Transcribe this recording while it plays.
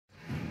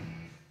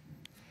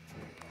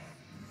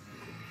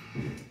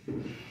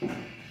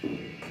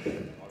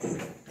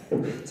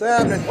What's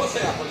happening? What's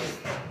happening?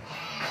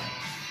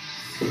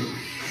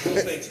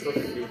 This thing's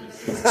crooked, dude.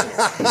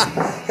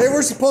 Hey,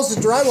 we're supposed to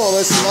drywall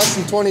this in less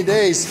than 20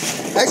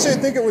 days. Actually, I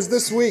think it was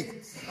this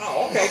week.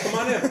 Oh, okay, come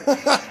on in.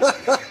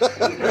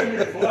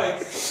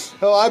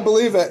 Oh, I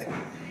believe it.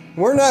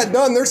 We're not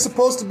done. There's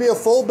supposed to be a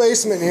full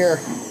basement here.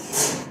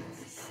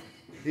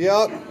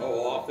 Yep.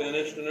 Oh, all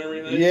finished and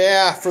everything?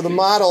 Yeah, for the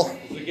model.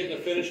 Is it getting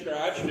a finished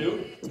garage,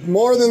 too?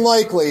 More than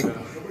likely.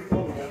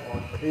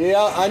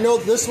 Yeah, I know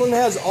this one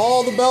has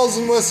all the bells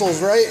and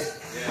whistles, right?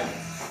 Yeah.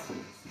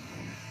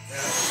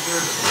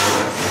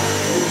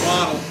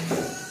 Model.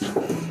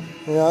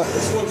 Yeah.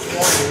 This one's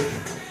smaller.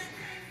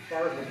 As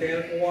far as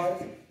mechanical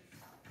wise.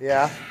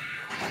 Yeah.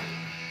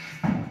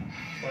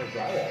 As far as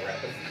drywall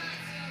wrapping.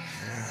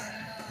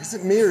 Is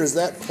it me or is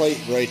that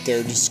plate right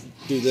there? Just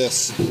do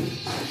this.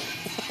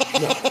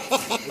 No,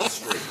 it's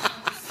straight.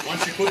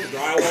 Once you put the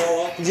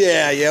drywall up.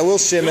 Yeah, we'll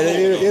shim it.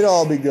 It'll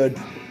all be good. A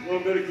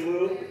little bit of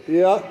glue.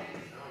 Yeah.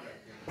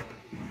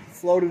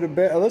 Floated a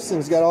bit. Oh, this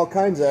thing's got all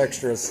kinds of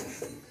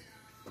extras.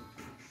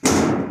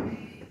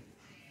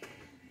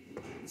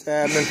 What's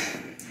happening?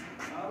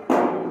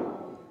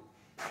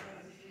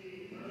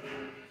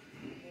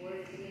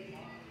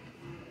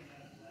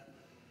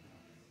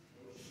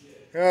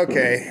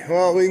 Okay,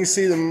 well, we can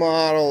see the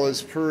model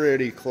is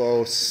pretty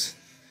close.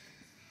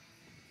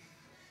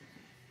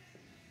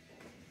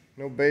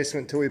 No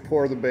basement till we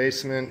pour the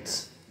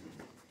basement.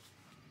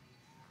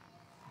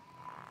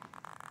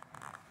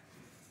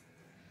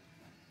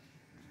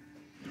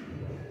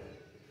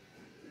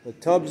 The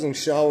tubs and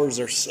showers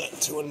are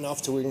set to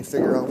enough till we can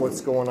figure out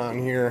what's going on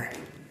here.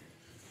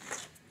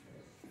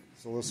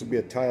 So this will be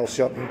a tile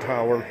shuttling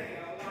tower.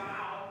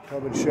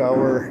 Tub and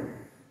shower.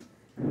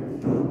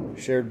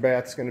 Shared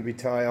bath's going to be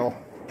tile.